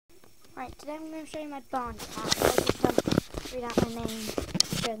Right, today I'm going to show you my barn cat. I'll just read out my name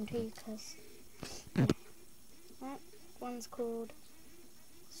and show them to you because, yeah. That one's called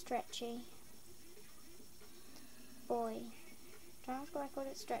Stretchy. Boy. Don't ask why I called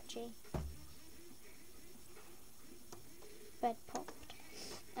it Stretchy. Bed popped.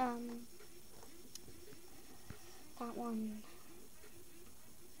 That one.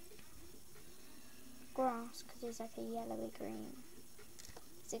 Grass, because he's like a yellowy green.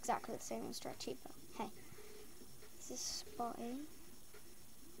 It's exactly the same as Stretchy, but hey. This is Spotty,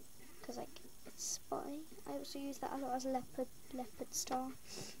 because like it's Spotty. I also use that a lot as leopard star.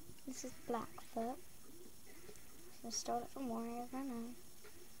 This is Blackfoot. I stole it from Warrior, I know.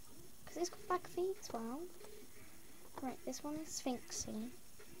 Because it's got black feet as well. Right, this one is Sphinxy,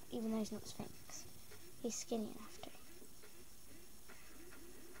 even though he's not Sphinx. He's skinny enough to.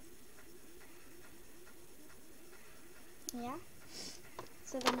 Yeah.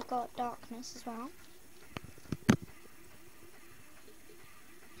 So then we've got Darkness as well.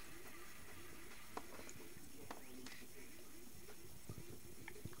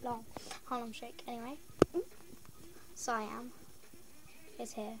 Long Harlem Shake. Anyway, Siam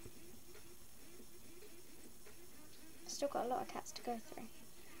is here. Still got a lot of cats to go through.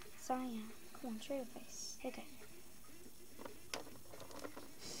 Siam, come on, show your face. Okay.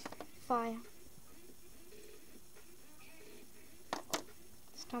 Fire.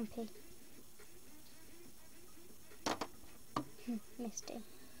 Stumpy. Misty.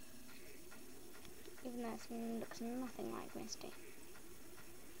 Even though it looks nothing like Misty.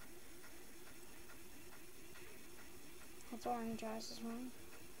 Has orange eyes as well.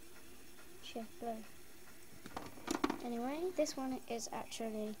 She has blue. Anyway, this one is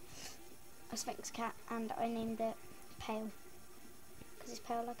actually a Sphinx cat, and I named it Pale because he's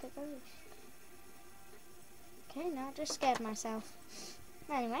pale like a ghost. Okay, now I just scared myself.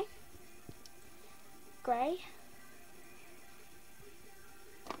 Anyway, Grey,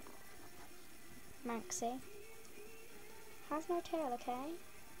 Maxie, has no tail, okay?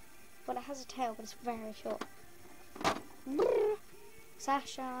 Well, it has a tail, but it's very short. Brrr.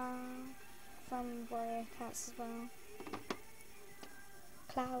 Sasha, from Warrior Cats as well.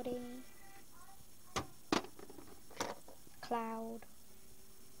 Cloudy, Cloud,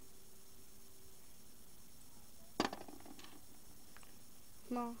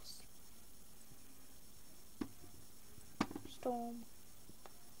 Moss, Storm,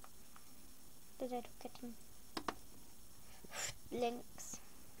 the little kitten, Lynx,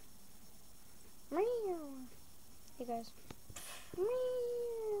 meow. He goes,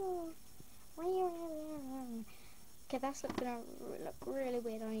 meow, meow. Okay, that's gonna look really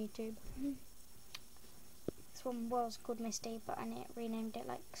weird on YouTube. This one was called Misty, but I renamed it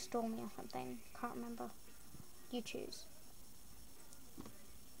like Stormy or something. Can't remember. You choose.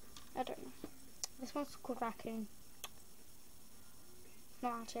 I don't know. This one's called Raccoon. It's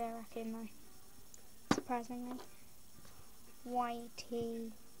not actually a raccoon though. Surprisingly.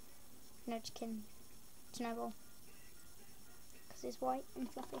 Whitey. No, just kidding. Snowball. Because he's white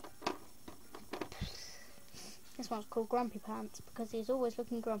and fluffy. This one's called Grumpy Pants because he's always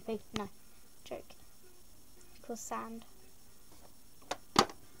looking grumpy. No, joke. Called Sand.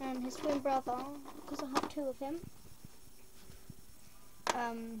 And his twin brother, because I have two of him,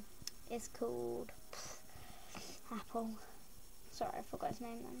 is called Apple. Sorry, I forgot his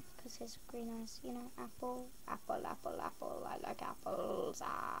name then, because his green eyes, you know, Apple, Apple, Apple, Apple, I like apples,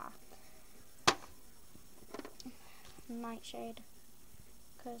 ah. Nightshade,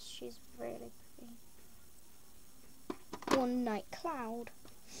 because she's really pretty. One Night Cloud.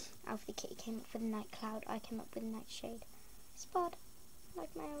 Alfie Kitty came up with Night Cloud, I came up with Nightshade. Spud,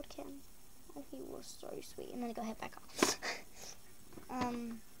 like my old kitten. Oh, he was so sweet. And then he got hit back off.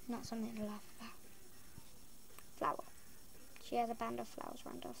 Not something to laugh about. Flower. She has a band of flowers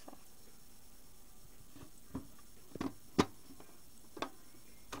around her fur.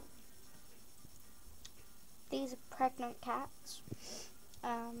 These are pregnant cats.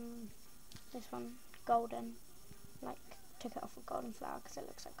 This one, golden. Like, took it off a golden flower because it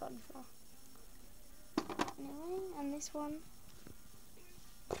looks like golden flower. Anyway, and this one.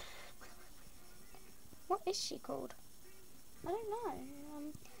 What is she called? I don't know.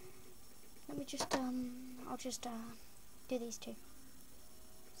 Let me just, I'll just, do these two.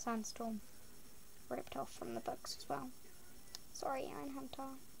 Sandstorm. Ripped off from the books as well. Sorry, Iron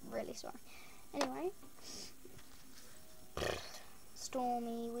Hunter. Really sorry. Anyway.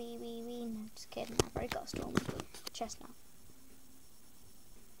 Stormy, wee. No, just kidding. I've already got a Stormy. Chestnut.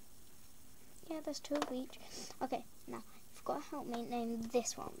 Yeah, there's two of each. Okay, now, you've got to help me name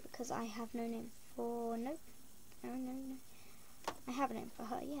this one because I have no name for... Nope. No. I have a name for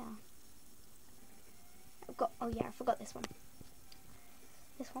her, yeah. I've got, oh yeah, I forgot this one.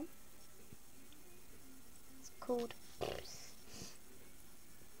 This one. It's called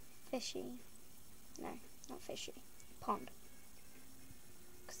Fishy. No, not Fishy. Pond.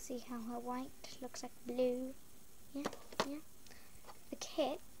 See how her white looks like blue? Yeah, yeah. The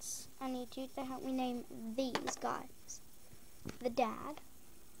kits, I need you to help me name these guys. The dad.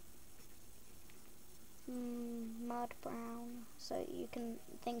 Mud brown. So you can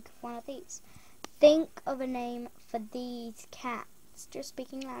think of one of these. Think of a name for these cats. Just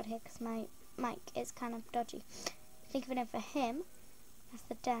speaking loud here because my mic is kind of dodgy. Think of a name for him. That's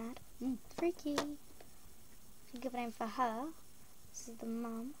the dad. Freaky. Think of a name for her. This is the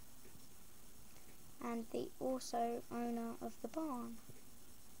mum. And the also owner of the barn.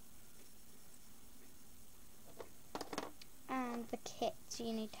 And the kits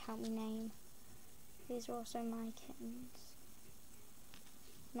you need to help me name. These are also my kittens.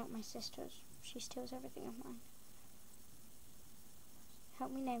 Not my sister's. She steals everything of mine.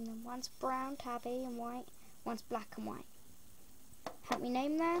 Help me name them. One's brown, tabby and white. One's black and white. Help me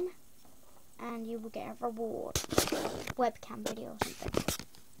name them. And you will get a reward. Webcam video or something.